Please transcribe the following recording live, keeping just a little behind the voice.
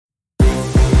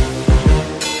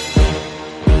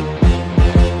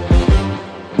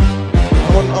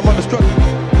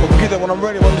when I'm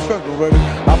ready, I'm indestructible, baby.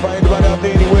 I'll fight anybody out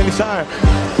there anywhere, anytime.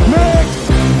 Next!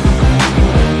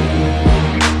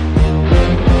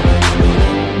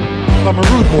 I'm a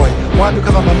rude boy. Why?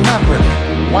 Because I'm a maverick.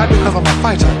 Why? Because I'm a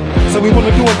fighter. So we want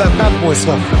to do all that bad boy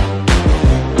stuff.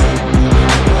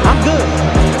 I'm good.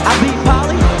 I beat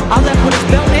Polly. I left with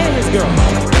his belt and his girl.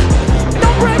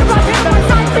 Don't brag about that my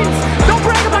side piece. Don't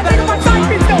brag about that my side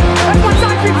piece, though. That's my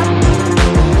side piece.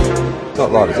 It's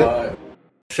not loud, is it?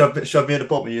 Shove me at the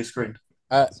bottom of your screen.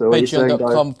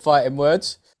 Patreon.com fighting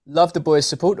words. Love the boys,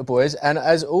 support the boys. And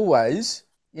as always,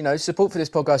 you know, support for this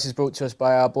podcast is brought to us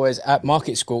by our boys at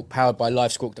Market Squawk, powered by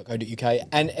livesquawk.co.uk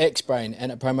and Xbrain.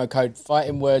 And a promo code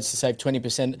fighting words to save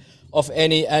 20% off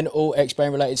any and all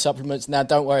Xbrain related supplements. Now,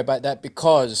 don't worry about that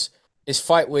because it's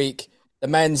fight week. The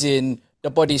man's in, the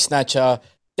body snatcher,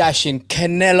 dashing.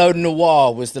 Canelo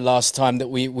Noir was the last time that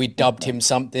we dubbed him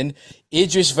something.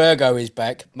 Idris Virgo is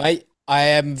back. Mate, I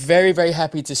am very, very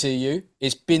happy to see you.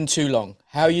 It's been too long.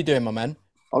 How are you doing, my man?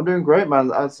 I'm doing great, man.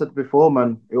 As I said before,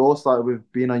 man, it all started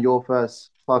with being on your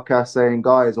first podcast saying,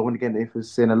 guys, I want to get into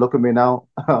this scene, and look at me now.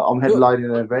 I'm headlining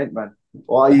an event, man.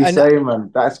 What are you saying,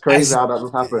 man? That's crazy how that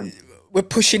just happened. We're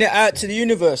pushing it out to the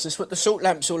universe. That's what the salt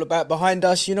lamp's all about behind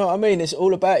us. You know what I mean? It's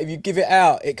all about if you give it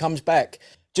out, it comes back.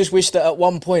 Just wish that at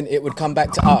one point it would come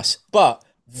back to us. But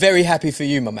very happy for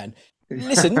you, my man.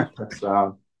 Listen,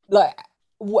 like,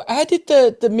 how did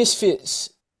the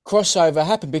Misfits crossover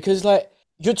happen? Because, like,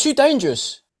 you're too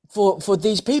dangerous for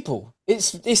these people.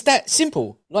 It's that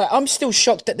simple. Like, I'm still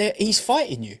shocked that he's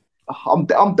fighting you. I'm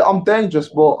dangerous,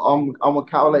 but I'm a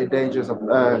calculated dangerous.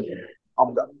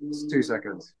 It's 2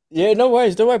 seconds. Yeah, no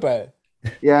worries. Don't worry about it.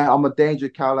 Yeah, I'm a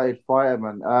dangerous calculated fighter,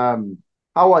 man.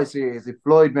 How I see it is, if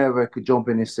Floyd Mayweather could jump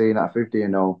in this scene at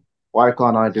 50-0, why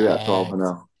can't I do it at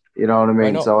 12-0? You know what I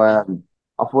mean? So I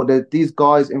thought that these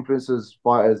guys, influencers,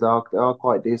 fighters, they are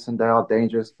quite decent. They are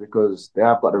dangerous because they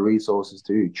have got the resources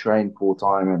to train full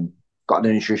time and got the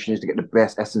nutritionists to get the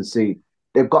best S&C.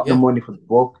 They've got the money for the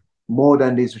book more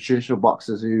than these traditional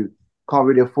boxers who can't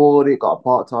really afford it, got a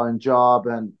part-time job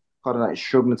and kind of like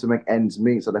struggling to make ends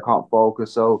meet, so they can't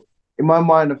focus. So in my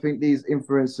mind, I think these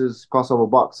influencers, crossover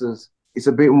boxers, it's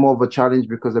a bit more of a challenge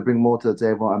because they bring more to the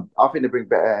table, and I think they bring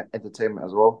better entertainment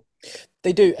as well.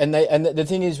 They do, and the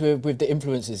thing is with the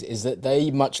influencers is that they,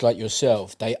 much like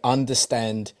yourself, they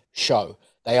understand show,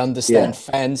 they understand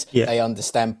fans, they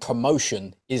understand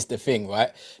promotion is the thing, right?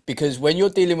 Because when you're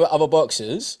dealing with other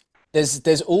boxers,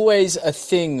 there's always a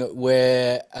thing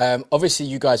where obviously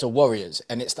you guys are warriors,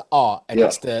 and it's the art and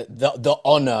it's the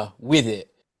honor with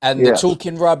it, and the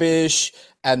talking rubbish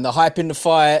and the hyping the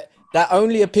fight. That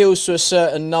only appeals to a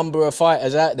certain number of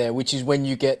fighters out there, which is when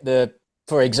you get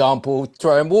for example,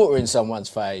 throwing water in someone's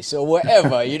face or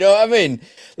whatever. You know what I mean?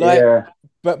 Like,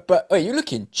 but you're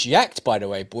looking jacked, by the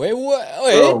way, boy. What?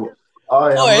 I am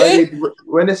ready.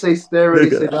 When they say stay ready,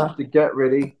 they say you have to get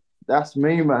ready. That's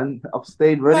me, man. I've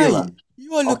stayed ready, man.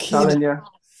 You are looking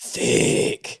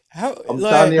thick. I'm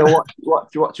telling you,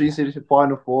 what do you see the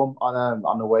final form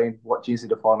on the way? What do you see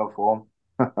the final form?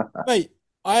 Mate,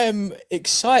 I am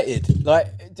excited. Like,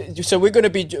 so we're going to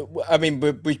be, I mean,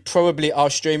 we probably are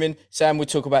streaming. Sam, we'll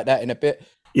talk about that in a bit.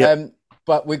 Yeah.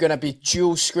 But we're going to be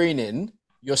dual screening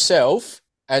yourself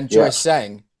and Joyce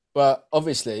Sang. But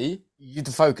obviously, you're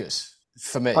the focus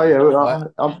for me. Oh,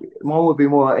 yeah. Mine would be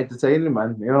more entertaining,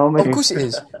 man. You know what I mean? Of course it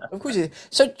is. Of course it is.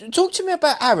 So talk to me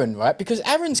about Aaron, right? Because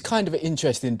Aaron's kind of an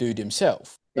interesting dude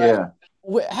himself. Like,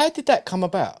 how did that come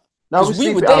about? Because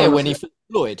we were there when he fought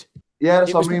Floyd. Yeah,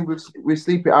 so I mean, with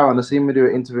Sleepy Aaron, I seen him do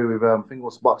an interview with, I think it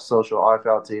was Box Social,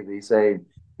 IFL TV, saying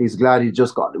he's glad he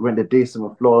just went the distance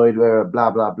with Floyd, where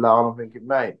blah, blah, blah. And I'm thinking,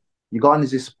 mate, you got into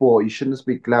this sport, you shouldn't just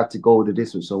be glad to go the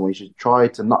distance with someone. You should try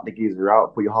to knock the geezer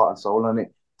out, put your heart and soul on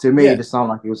it. To me, it just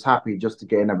sounded like he was happy just to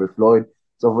get in there with Floyd.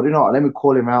 So I thought, you know what, let me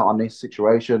call him out on this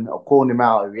situation. I called him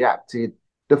out, he reacted.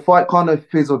 The fight kind of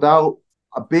fizzled out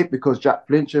a bit because Jack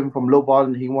Flincham from Love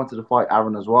Island, he wanted to fight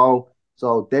Aaron as well.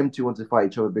 So them two wanted to fight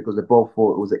each other because they both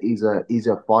thought it was an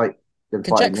easier fight than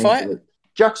fighting Jack fight?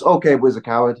 Jack's okay, but he's a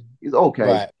coward. He's okay.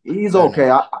 Right. He's okay.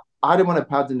 I didn't want to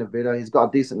pad in the video. He's got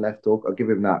a decent left hook. I'll give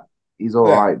him that. He's all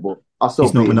right, but I still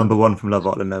he's not the number one from Love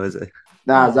Island, though, is he?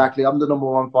 Nah, exactly. I'm the number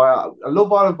one fighter. A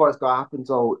Love Island fight's got to happen.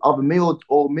 So either me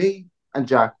or me and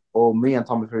Jack or me and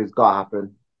Tommy Fury's got to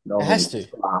happen. No, it has to.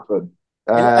 It's got to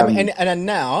happen. And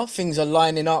now things are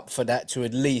lining up for that to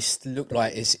at least look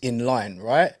like it's in line,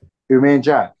 right? You mean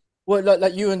Jack? Well,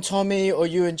 like you and Tommy or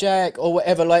you and Jack or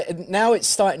whatever. Like now it's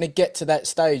starting to get to that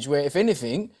stage where, if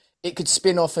anything, it could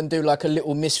spin off and do like a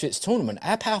little Misfits tournament.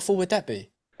 How powerful would that be?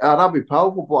 That'd be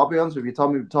powerful, but I'll be honest with you,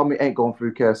 Tommy ain't going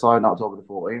through KSI on October the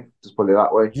 14th. Just put it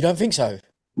that way. You don't think so?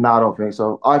 No, I don't think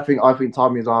so. I think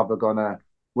Tommy's either gonna,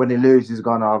 when he loses, he's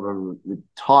gonna either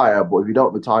retire. But if you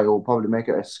don't retire, he'll probably make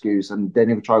an excuse, and then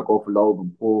he'll try to go for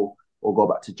Logan Paul or go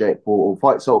back to Jake Paul or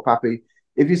fight Soul Pappy.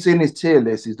 If you've seen his tier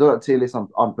list, he's done a tier list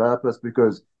on purpose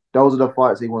because those are the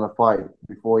fights he want to fight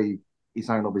before he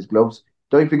signed up his gloves.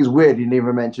 Don't you think it's weird? He didn't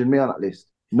even mention me on that list.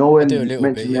 No I do a one little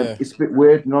bit, mentioned me. yeah. It's a bit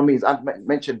weird. You know what I mean? He's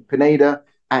mentioned Pineda,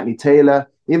 Anthony Taylor.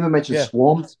 He even mentioned Yeah.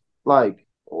 Swarms. Like,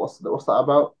 what's that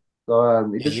about? So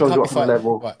it Yeah, just you shows can't you be what kind fighting. of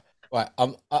level. Right.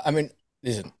 I mean,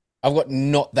 listen, I've got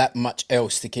not that much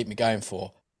else to keep me going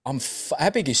for. How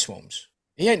big is Swarms?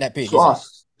 He ain't that big, is he?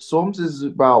 Swarms is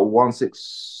about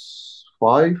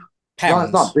 165. No,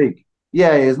 it's not Pounds. big.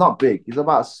 Yeah, it's not big. He's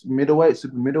about middleweight,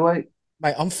 super middleweight.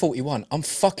 Mate, I'm 41. I'm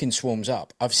fucking Swarms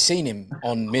up. I've seen him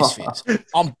on Misfits.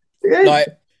 I'm Yeah, like,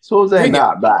 Swarms ain't bring it.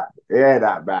 that bad. It ain't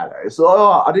that bad. It's all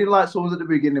right. I didn't like Swarms at the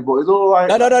beginning, but it's all right.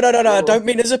 No. Man. I don't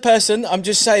mean as a person. I'm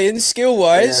just saying, skill Yeah.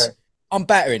 wise, I'm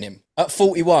battering him at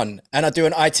 41 and I do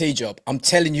an IT job. I'm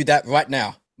telling you that right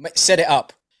now. Set it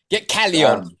up. Get Cali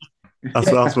on.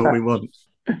 That's what we want.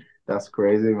 That's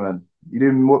crazy, man. You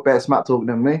doing more better smack talk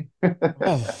than me.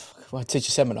 Oh, well, I teach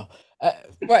a seminar.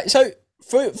 Right. So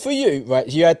for you, right,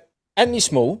 you had Anthony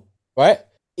Small, right?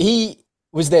 He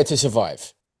was there to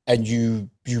survive and you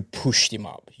pushed him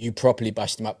up. You properly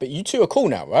bashed him up. But you two are cool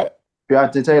now, right? Yeah,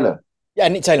 Anthony Taylor. Yeah,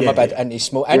 Anthony Taylor, my Yeah, bad. yeah. Anthony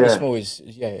Small. Anthony Yeah. Small is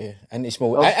Anthony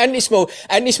Small. Oh. Anthony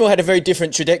Small had a very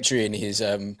different trajectory in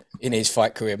his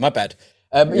fight career. My bad.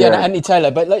 Yeah, Yeah. no, Anthony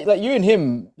Taylor. But like you and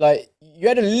him, like you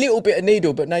had a little bit of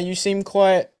needle, but now you seem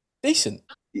quite decent.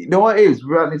 You know what it is?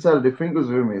 With Anthony Taylor, the thing with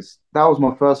him is that was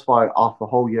my first fight after a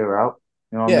whole year out.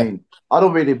 You know what Yeah. I mean? I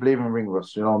don't really believe in ring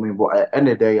rust, you know what I mean? But at the end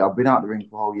of the day, I've been out the ring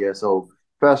for a whole year. So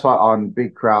first fight on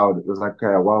big crowd, it was like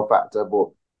a wow factor. But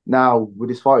now with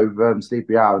this fight with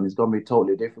Sleepy Aaron, it's gonna be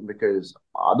totally different because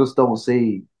I just don't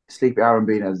see Sleepy Aaron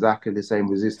being exactly the same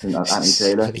resistant as Anthony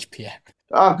Taylor. Sleepy Aaron.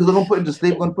 Because I'm gonna put him to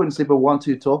sleep. I'm gonna put him to sleep a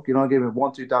 1-2 tuck. You know, I gave him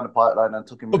 1-2 down the pipeline and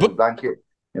took him into the blanket.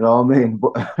 You know what I mean?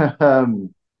 But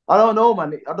I don't know,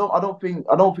 man. I don't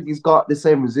think he's got the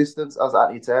same resistance as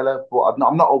Anthony Taylor. But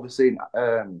I'm not overseeing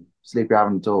Sleepy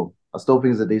Aaron at all. I still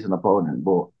think he's a decent opponent,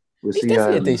 but we'll He's see.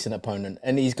 definitely a decent opponent,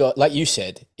 and he's got, like you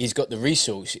said, he's got the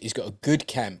resource. He's got a good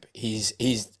camp. He's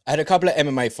had a couple of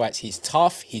MMA fights. He's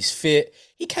tough. He's fit.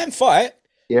 He can fight.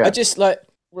 Yeah. I just like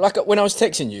when I was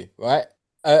texting you, right?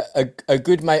 A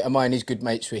good mate of mine is good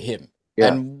mates with him. Yeah.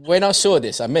 And when I saw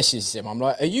this, I messaged him. I'm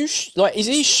like, "Are you is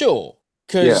he sure?"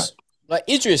 Because like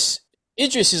Idris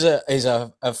is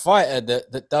a fighter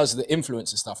that does the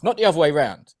influencer stuff, not the other way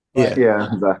around. Like,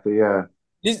 Yeah, exactly. Yeah.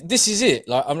 this is it.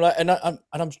 Like I'm like,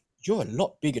 I'm you're a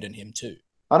lot bigger than him too.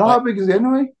 I don't know Like, how big is he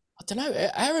anyway? I don't know.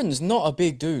 Aaron's not a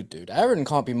big dude. Aaron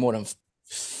can't be more than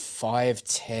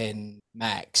 5'10"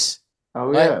 max. Oh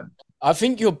Like, yeah. I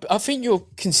think you're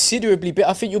considerably big.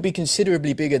 I think you'll be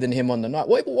considerably bigger than him on the night.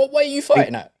 What way are you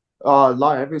fighting at?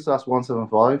 Light heavy, so that's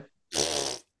 175.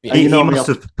 Yeah. And you know He me, must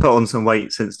have put on some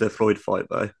weight since the Floyd fight,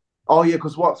 though. Oh yeah,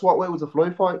 because what weight was the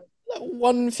Floyd fight? Like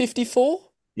 154.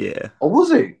 Yeah. Oh,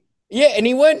 was he? Yeah, and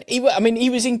he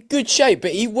was in good shape,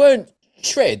 but he weren't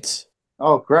shreds.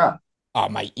 Oh crap. Oh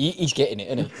mate, he's getting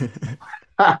it, isn't he?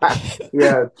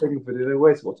 Yeah, checking for dinner.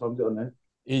 Wait, what time is it on there?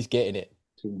 He's getting it.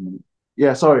 2 minutes.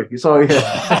 Yeah, sorry.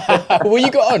 Yeah. What you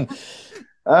got on?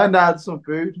 And I had some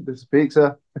food. There's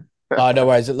pizza. Oh, no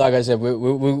worries. Like I said,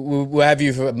 we'll have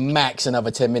you for max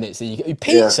another 10 minutes. Pizza,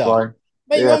 Yeah, fine.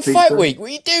 mate. You're Yeah, on pizza. fight week. What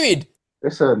are you doing?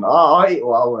 Listen, I eat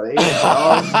what I want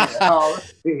to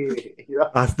eat.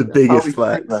 That's the biggest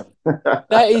flex.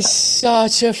 That is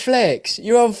such a flex.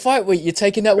 You're on fight week. You're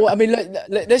taking that. I mean, look,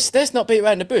 let's not beat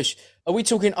around the bush. Are we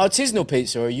talking artisanal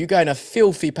pizza, or are you going to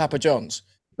filthy Papa John's?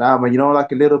 Nah, man, you know,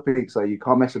 like a little pizza, you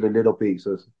can't mess with the little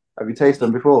pizzas. Have you tasted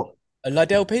them before? A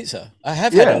Liddell pizza. I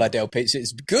have had a Liddell pizza.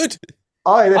 It's good.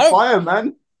 Oh, they're I don't- fire,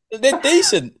 man. They're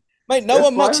decent. Mate, no That's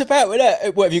one mucks fine. about with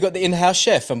that. What, have you got the in-house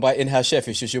chef? And by in-house chef,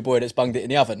 it's just your boy that's bunged it in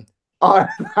the oven. Oh,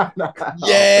 no.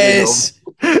 Yes.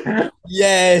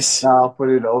 Yes. I'll put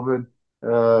it in the oven.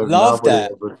 Love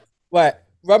that. Right,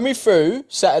 run me through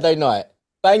Saturday night.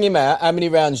 Bang him out. How many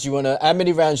rounds do you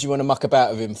wanna muck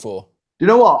about with him for? You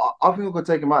know what? I think we could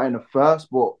take him out in the first,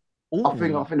 but I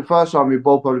think the first round we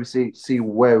both probably see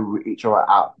where we each are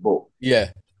at. But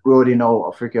Yeah. we already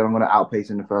know. I think I'm going to outpace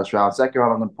in the first round. Second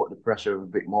round, I'm going to put the pressure a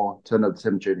bit more, turn up the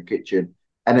temperature in the kitchen,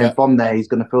 and then from there he's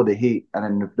going to feel the heat. And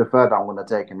then the third round, I'm going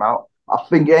to take him out. I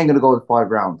think it ain't going to go with 5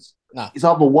 rounds. Nah. It's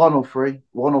either 1 or 3.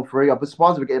 1 or 3. I'd be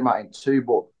surprised if we get him out in 2,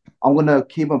 but I'm going to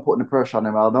keep on putting the pressure on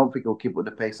him. I don't think he'll keep with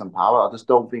the pace and power. I just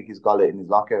don't think he's got it in his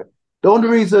locker. The only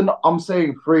reason I'm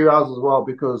saying 3 rounds as well,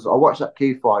 because I watched that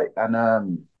key fight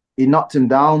and he knocked him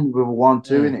down with a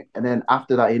 1-2 in it, and then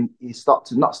after that, he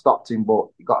not stopped him, but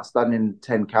he got a standing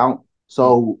 10 count.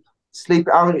 So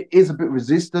Sleepy Aaron is a bit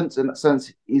resistant in that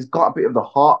sense. He's got a bit of the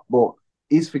heart, but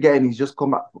he's forgetting he's just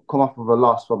come off of a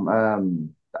loss from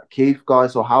that Keith guy.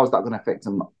 So how is that going to affect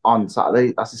him on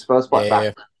Saturday? That's his first fight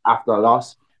back after a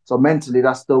loss. So mentally,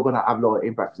 that's still going to have a lot of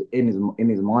impact in his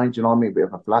mind. You know what I mean? A bit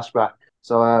of a flashback.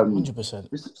 So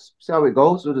 100%. See how it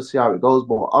goes. We'll just see how it goes.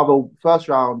 But other first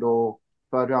round or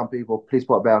third round people, please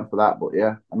put a bet on for that. But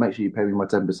yeah, and make sure you pay me my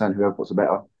 10%. Whoever puts a bet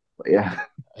on. But yeah,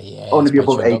 only if you're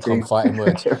above 18. Fighting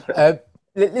words.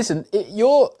 Listen,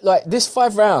 you're like this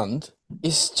 5 round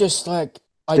is just like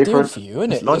ideal for you,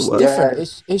 isn't it? It's different.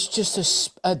 Yeah. It's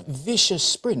just a vicious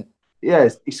sprint. Yeah,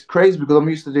 it's crazy because I'm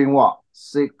used to doing what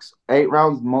 6, 8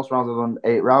 rounds. Most rounds I've done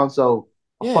 8 rounds. So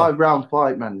a 5-round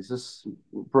fight, man. It's just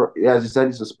as you said,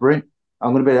 it's a sprint.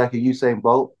 I'm gonna be like a Usain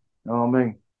Bolt. You know what I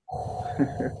mean?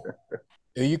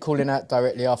 Who are you calling out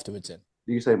directly afterwards then?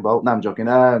 Usain Bolt. No, I'm joking.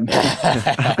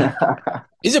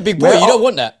 He's a big boy. You don't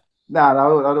want that. Nah,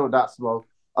 I don't. That's small.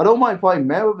 I don't mind fighting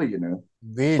Mayweather, you know.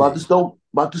 Really? But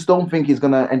I just don't think he's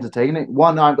gonna entertain it.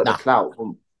 One, I've got the clout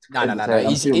from. No.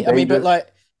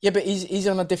 He's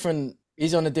on a different.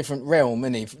 He's on a different realm,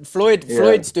 isn't he?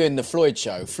 Floyd's doing the Floyd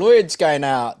show. Floyd's going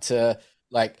out to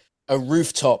like a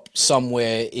rooftop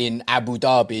somewhere in Abu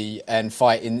Dhabi and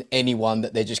fighting anyone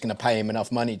that they're just going to pay him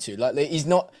enough money to. Like he's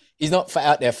not for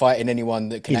out there fighting anyone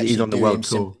that can actually he's on the do world him.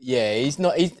 tour. He's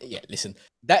not. Listen,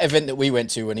 that event that we went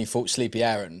to when he fought Sleepy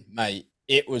Aaron, mate,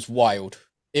 it was wild.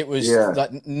 It was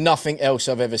like nothing else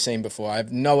I've ever seen before. I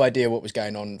have no idea what was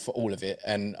going on for all of it,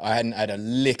 and I hadn't had a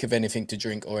lick of anything to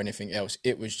drink or anything else.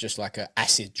 It was just like an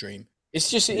acid dream. It's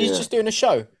just he's just doing a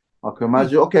show. I can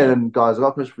imagine. Okay, then, guys, I got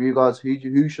a question for you guys.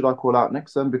 Who should I call out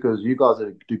next then? Because you guys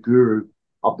are the guru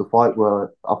of the fight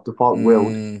world.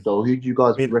 So who do you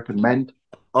guys recommend?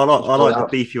 I like the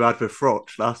beef you had with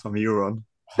Frotch last time you were on.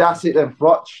 That's it then,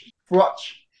 Frotch.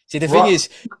 See, the thing is,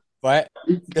 right?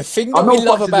 The thing that we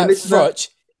love about Frotch.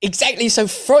 Exactly. So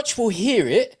Frotch will hear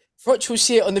it. Frotch will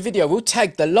see it on the video. We'll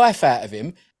tag the life out of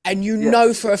him. And you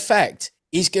know for a fact,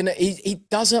 he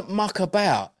doesn't muck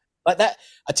about. Like that.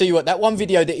 I tell you what, that one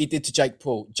video that he did to Jake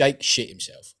Paul, Jake shit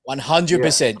himself.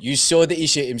 100%. You saw that he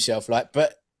shit himself. Like,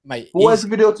 but mate. Where's the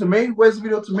video to me?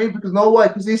 Because no way,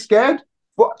 because he's scared.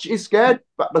 Frotch is scared.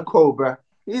 But the Cobra.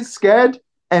 He's scared.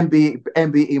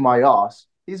 MBE my ass.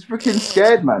 He's freaking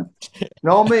scared, man. You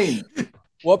know what I mean?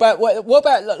 What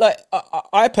about like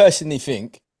I personally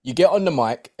think you get on the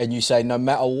mic and you say, no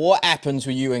matter what happens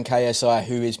with you and KSI,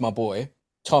 who is my boy,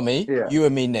 Tommy, you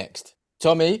and me next.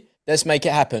 Tommy, let's make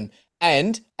it happen.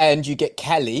 And you get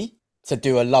Cali to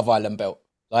do a Love Island belt.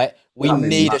 Like we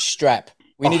need a strap.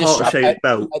 We need a strap.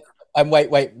 Belt. And wait,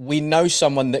 we know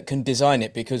someone that can design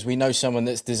it because we know someone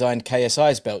that's designed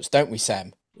KSI's belts, don't we,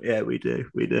 Sam? Yeah, we do.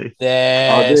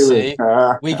 There, see,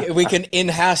 we can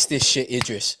in-house this shit,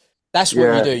 Idris. That's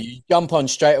what you do. You jump on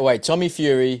straight away. Tommy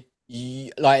Fury,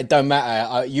 it don't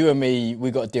matter. You and me,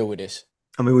 we got to deal with this.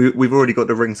 I mean, we've already got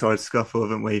the ringside scuffle,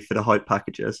 haven't we, for the hype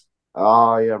packages?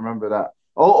 Oh, yeah, I remember that.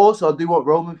 Oh, also, I do want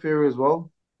Roman Fury as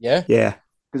well. Yeah? Yeah.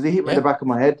 Because he hit me in the back of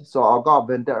my head, so I got a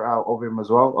vendetta out of him as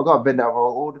well. I got a vendetta of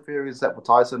all the Furies except for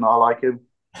Tyson. I like him.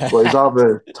 But it's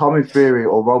either Tommy Fury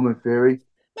or Roman Fury.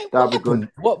 Mate, that'd be good.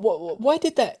 Why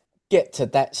did that get to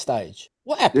that stage?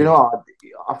 What happened? You know,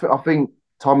 I think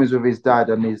Tommy's with his dad,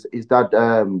 and his dad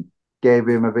gave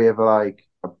him a bit of a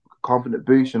confident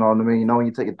boost. You know what I mean? You know, when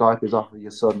you take your diapers off of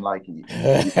your son, like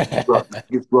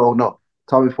he's grown up.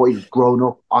 Tommy thought he was grown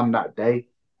up on that day,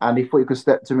 and he thought he could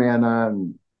step to me,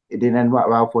 and it didn't end right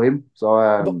well for him.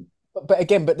 So,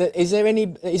 but is there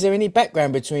any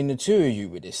background between the two of you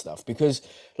with this stuff? Because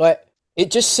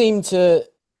it just seemed to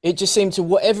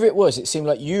whatever it was, it seemed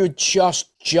like you had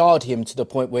just jarred him to the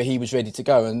point where he was ready to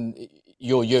go, and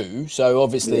you're you, so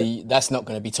obviously that's not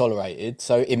going to be tolerated.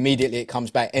 So immediately it comes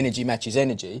back. Energy matches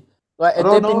energy. Like I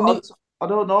don't know. I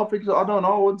don't know.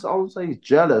 I wouldn't say he's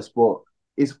jealous, but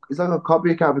it's like a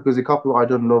copycat because he copied what I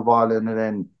done Love Island and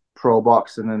then Pro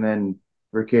Boxing and then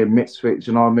freaking Misfits.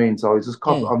 You know what I mean? So it's just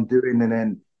copy what I'm doing, and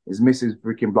then his missus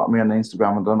freaking blocked me on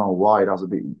Instagram. I don't know why. That was a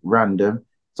bit random.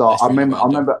 So I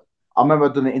remember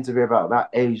doing an interview about that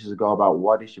ages ago about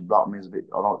why did she block me. It's a bit,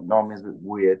 I don't know, it's a bit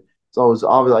weird. So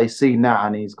I was seeing that,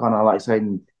 and he's kind of like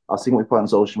saying, "I've seen what you put on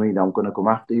social media. I'm gonna come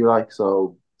after you."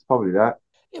 So it's probably that.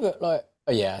 Yeah, but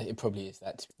it probably is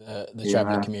that the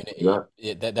traveling community. Yeah.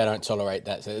 They don't tolerate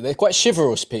that. So they're quite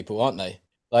chivalrous people, aren't they?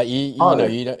 Like you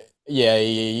don't. Yeah,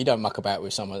 you don't muck about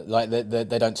with someone like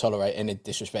they don't tolerate any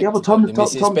disrespect. Yeah, but Tom,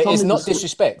 it's not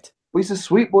disrespect. Well, he's a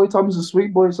sweet boy. Tommy's a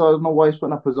sweet boy, so I don't know why he's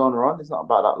putting a persona on. It's not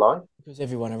about that life. Because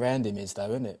everyone around him is, though,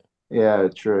 isn't it? Yeah,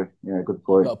 true. Yeah, good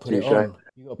point. You got to put it Touche. on.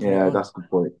 You got to put it Yeah, on. that's a good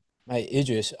point. Mate,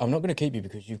 Idris, I'm not going to keep you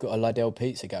because you've got a Liddell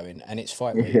pizza going and it's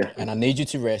fight week. Yeah. And I need you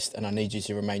to rest and I need you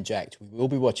to remain jacked. We will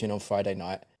be watching on Friday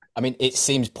night. I mean, it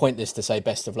seems pointless to say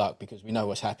best of luck because we know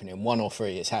what's happening. 1 or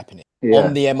 3 is happening. Yeah.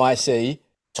 On the MIC,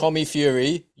 Tommy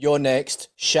Fury, you're next.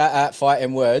 Shout out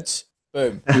fighting words.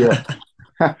 Boom. Yeah.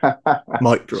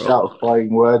 Mic drop. Shout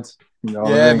fighting words. You know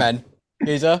what I Yeah, mean? man.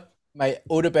 Geezer, mate,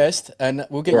 all the best. And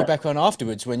we'll get you back on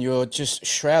afterwards when you're just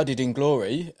shrouded in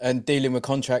glory and dealing with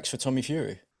contracts for Tommy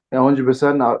Fury. Yeah,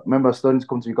 100%. I remember I started to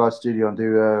come to you guys' studio and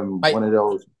do Mate, one of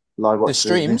those live the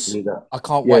streams. I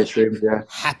can't Yeah, wait. streams, yeah.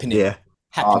 Happening. Yeah.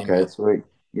 Happening. Okay, mate. sweet.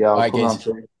 Yeah, I'll Alright, come on guys. to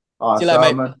it. All right, See you later,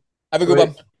 mate. man. Have a good Sweet.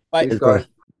 one. Bye. Peace, guys.